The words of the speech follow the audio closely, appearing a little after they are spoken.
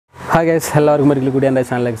Hi guys, എല്ലാവർക്കും ഒരിക്കൽ കൂടി എൻ്റെ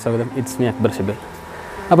ചാനലിലേക്ക് സ്വാഗതം. It's me Akbar Shibil.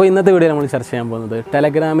 അപ്പോൾ ഇന്നത്തെ വീഡിയോ നമ്മൾ ചർച്ച ചെയ്യാൻ പോകുന്നത്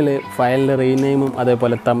ടെലഗ്രാമിൽ ഫയലിൻ്റെ റീനെയിമും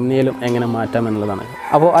അതേപോലെ തംബ്നെയിലും എങ്ങനെ മാറ്റാം എന്നുള്ളതാണ്.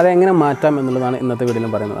 അപ്പോൾ അതെങ്ങനെ മാറ്റാം എന്നുള്ളതാണ് ഇന്നത്തെ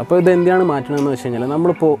വീഡിയോയിൽ പറയുന്നത്. അപ്പോൾ ഇത് എന്തിനാണ് മാറ്റണമെന്ന് വെച്ച് കഴിഞ്ഞാൽ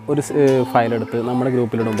നമ്മളിപ്പോൾ ഒരു ഫയൽ എടുത്ത് നമ്മുടെ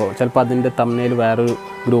ഗ്രൂപ്പിലിടുമ്പോൾ ചിലപ്പോൾ അതിൻ്റെ തംബ്നെയിൽ വേറൊരു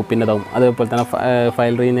ഗ്രൂപ്പിൻ്റെതാവും, അതേപോലെ തന്നെ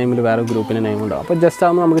ഫയൽ റീനെയിമിൽ വേറൊരു ഗ്രൂപ്പിൻ്റെ നെയിം ഉണ്ടാവും. അപ്പോൾ ജസ്റ്റ്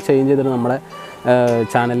അതൊന്ന് നമുക്ക് ചേഞ്ച് ചെയ്തിട്ട് നമ്മുടെ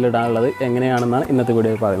ചാനലിൽ ഇടാനുള്ളത് എങ്ങനെയാണെന്നാണ് ഇന്നത്തെ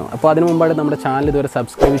വീഡിയോയിൽ പറയുന്നത്. അപ്പോൾ അതിന് മുമ്പായിട്ട് നമ്മുടെ ചാനൽ ഇതുവരെ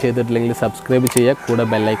സബ്സ്ക്രൈബ് ചെയ്തിട്ടില്ലെങ്കിൽ സബ്സ്ക്രൈബ് ചെയ്യുക, കൂടെ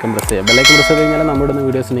ബെല്ലൈക്കൺ പ്രസ് ചെയ്യുക. ബെല്ലൈക്കൺ പ്രസ് ചെയ്ത് കഴിഞ്ഞാൽ നമ്മുടെ ഇടുന്ന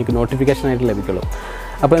വീഡിയോസ് നിങ്ങൾക്ക് നോട്ടിഫിക്കേഷനായിട്ട് ലഭിക്കുള്ളൂ.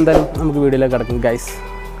 അപ്പോൾ എന്തായാലും നമുക്ക് വീഡിയോയിലേക്ക് കിടക്കും ഗൈസ്.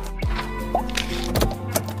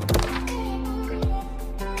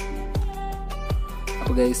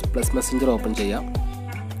 അപ്പോൾ ഗൈസ് പ്ലസ് മെസ്സഞ്ചർ ഓപ്പൺ ചെയ്യാം.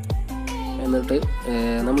 എന്നിട്ട്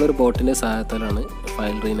നമ്മളൊരു ബോട്ടിൻ്റെ സഹായത്താലാണ്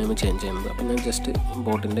ഫയൽ റീനെയിം ചേഞ്ച് ചെയ്യുന്നത്. അപ്പോൾ ഞാൻ ജസ്റ്റ്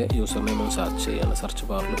ബോട്ടിൻ്റെ യൂസർ നെയിം ഒന്ന് സെർച്ച് ചെയ്യുകയാണ്. സെർച്ച്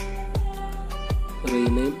ബാറിൽ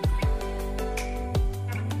റീനെയിം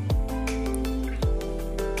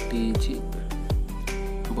TG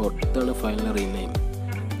ബോട്ട്, ഇതാണ് ഫയലിൻ്റെ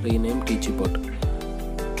റീനെയിം TG ബോട്ട്.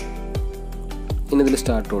 ഇനി ഇതിൽ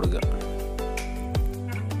സ്റ്റാർട്ട് കൊടുക്കുക.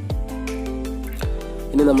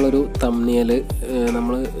 ഇനി നമ്മളൊരു തംബ്നെയിൽ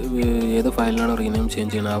നമ്മൾ ഏത് ഫയലിനാണോ റീനെയിം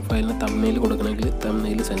ചേഞ്ച് ചെയ്യണം ആ ഫയലിന് തംബ്നെയിൽ കൊടുക്കണമെങ്കിൽ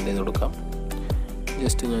തംബ്നെയിൽ സെൻഡ് ചെയ്ത് കൊടുക്കാം.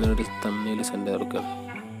 ജസ്റ്റ് ഞാനൊരു തംബ്നെയിൽ സെൻഡ് ചെയ്ത് കൊടുക്കാം.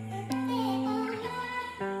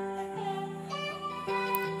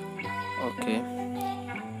 ഓക്കെ,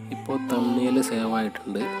 ഇപ്പോൾ തംബ്നെയിൽ സേവ്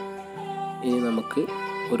ആയിട്ടുണ്ട്. ഇനി നമുക്ക്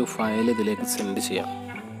ഒരു ഫയൽ ഇതിലേക്ക് സെൻഡ് ചെയ്യാം.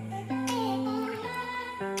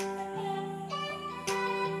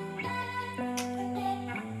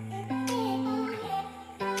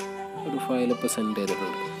 ഒരു ഫയൽ ഇപ്പോൾ സെൻഡ്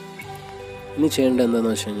ചെയ്തിട്ടുണ്ട്. ഇനി ചെയ്യേണ്ടത്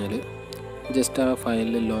എന്താണെന്ന് വെച്ച് കഴിഞ്ഞാൽ ജസ്റ്റ് ആ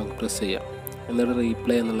ഫയലിൽ ലോങ് പ്രസ് ചെയ്യാം, എന്നിട്ട്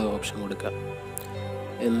റീപ്ലേ എന്നുള്ള ഓപ്ഷൻ കൊടുക്കുക.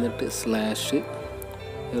 എന്നിട്ട്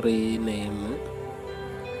 /റീനെയിം,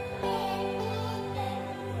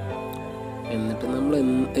 എന്നിട്ട് നമ്മൾ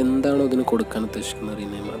എന്താണോ ഇതിന് കൊടുക്കാൻ ഉദ്ദേശിക്കുന്ന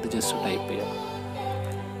റീനെയിം അത് ജസ്റ്റ് ടൈപ്പ് ചെയ്യാം.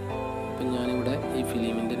 അപ്പം ഞാനിവിടെ ഈ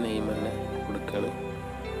ഫിലിമിൻ്റെ നെയിം തന്നെ കൊടുക്കുകയാണ്.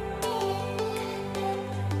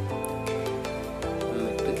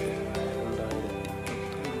 എന്നിട്ട്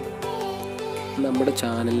നമ്മുടെ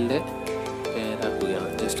ചാനലിൻ്റെ പേരാക്കുകയാണ്.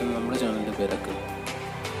 ജസ്റ്റ് നമ്മുടെ ചാനലിൻ്റെ പേരാക്കുക.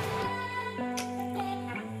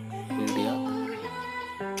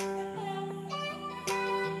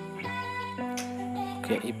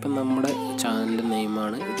 ഇപ്പം നമ്മുടെ ചാനലിൻ്റെ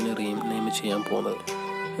നെയിമാണ് ഇതിന് റീനെയിം ചെയ്യാൻ പോകുന്നത്.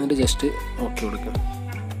 എന്നിട്ട് ജസ്റ്റ് ഓക്കെ കൊടുക്കണം.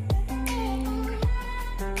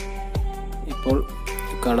 ഇപ്പോൾ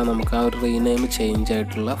കാണാം നമുക്ക് ആ ഒരു റീനെയിം ചേഞ്ച്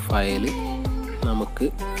ആയിട്ടുള്ള ഫയൽ നമുക്ക്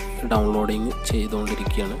ഡൗൺലോഡിങ്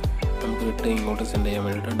ചെയ്തുകൊണ്ടിരിക്കുകയാണ്. നമുക്ക് റിട്ടേൺ ഇങ്ങോട്ട് സെൻഡ് ചെയ്യാൻ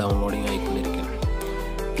വേണ്ടിയിട്ട് ഡൗൺലോഡിങ് ആയിക്കൊണ്ടിരിക്കുകയാണ്.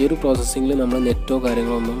 ഈ ഒരു പ്രോസസ്സിങ്ങിൽ നമ്മൾ നെറ്റോ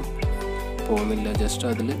കാര്യങ്ങളൊന്നും പോകുന്നില്ല. ജസ്റ്റ്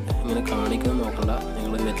അതിൽ ഇങ്ങനെ കാണിക്കുന്നത് നോക്കണ്ട,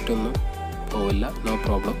 നിങ്ങൾ നെറ്റൊന്നും പോവില്ല, നോ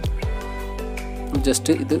പ്രോബ്ലം.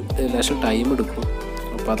 ജസ്റ്റ് ഇത് ലേശം ടൈം എടുക്കും.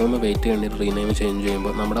 അപ്പോൾ അതൊന്ന് വെയിറ്റ് ചെയ്യേണ്ടി റീനെയിം ചേഞ്ച്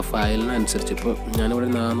ചെയ്യുമ്പോൾ നമ്മുടെ ഫയലിനനുസരിച്ച്. ഇപ്പോൾ ഞാനിവിടെ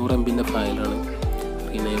 400 MB ഫയലാണ്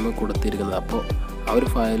റീനെയിം കൊടുത്തിരിക്കുന്നത്. അപ്പോൾ ആ ഒരു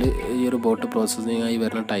ഫയൽ ഈ ഒരു ബോട്ട് പ്രോസസ്സിങ് ആയി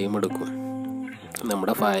വരുന്ന ടൈം എടുക്കും.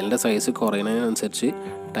 നമ്മുടെ ഫയലിൻ്റെ സൈസ് കുറയുന്നതിനനുസരിച്ച്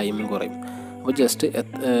ടൈമും കുറയും. അപ്പോൾ ജസ്റ്റ്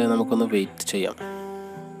നമുക്കൊന്ന് വെയിറ്റ് ചെയ്യാം.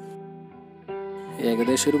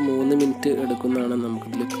 ഏകദേശം ഒരു 3 മിനിറ്റ് എടുക്കുന്നതാണ്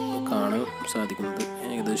നമുക്കിതിൽ കാണാൻ സാധിക്കുന്നത്.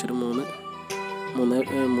 ഏകദേശം ഒരു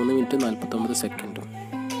 3 മിനിറ്റ് 49 സെക്കൻഡ്.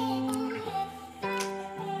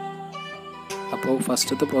 അപ്പോൾ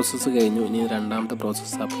ഫസ്റ്റത്തെ പ്രോസസ്സ് കഴിഞ്ഞു. ഇനി രണ്ടാമത്തെ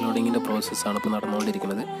പ്രോസസ്സ് അപ്ലോഡിങ്ങിൻ്റെ പ്രോസസ്സാണ് ഇപ്പോൾ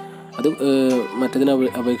നടന്നുകൊണ്ടിരിക്കുന്നത്. അത് മറ്റതിനെ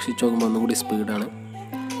അപേക്ഷിച്ച് നോക്കുമ്പോൾ ഒന്നുകൂടി സ്പീഡാണ്.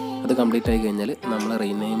 അത് കംപ്ലീറ്റ് ആയി കഴിഞ്ഞാൽ നമ്മൾ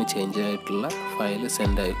റീനെയിം ചേഞ്ച് ആയിട്ടുള്ള ഫയൽ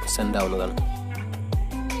സെൻഡ് ആവുന്നതാണ്.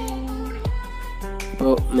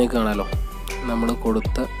 ഇപ്പോൾ നിങ്ങൾക്ക് കാണാമല്ലോ നമ്മൾ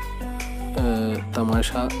കൊടുത്ത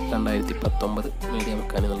തമാശ 2019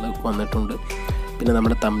 മീഡിയമക്കാനി എന്നുള്ളത് വന്നിട്ടുണ്ട്. പിന്നെ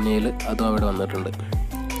നമ്മുടെ തംബ്നെയിൽ അതും അവിടെ വന്നിട്ടുണ്ട്.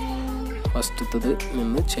 ഫസ്റ്റത്തത്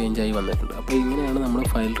നിന്ന് ചേഞ്ചായി വന്നിട്ടുണ്ട്. അപ്പോൾ ഇങ്ങനെയാണ് നമ്മൾ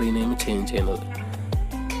ഫയൽ റീനെയിം ചേഞ്ച് ചെയ്യുന്നത്.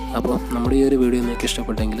 അപ്പോൾ നമ്മുടെ ഈ ഒരു വീഡിയോ നിങ്ങൾക്ക്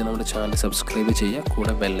ഇഷ്ടപ്പെട്ടെങ്കിൽ നമ്മുടെ ചാനൽ സബ്സ്ക്രൈബ് ചെയ്യുക,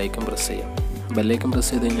 കൂടെ ബെല്ലൈക്കൺ പ്രസ് ചെയ്യുക. ബെല്ലൈക്കൺ പ്രസ്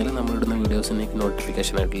ചെയ്ത് കഴിഞ്ഞാൽ നമ്മളിടുന്ന വീഡിയോസ് നിങ്ങൾക്ക്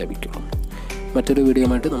നോട്ടിഫിക്കേഷനായിട്ട് ലഭിക്കും. മറ്റൊരു വീഡിയോ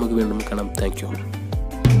ആയിട്ട് നമുക്ക് വീണ്ടും കാണാം. Thank you.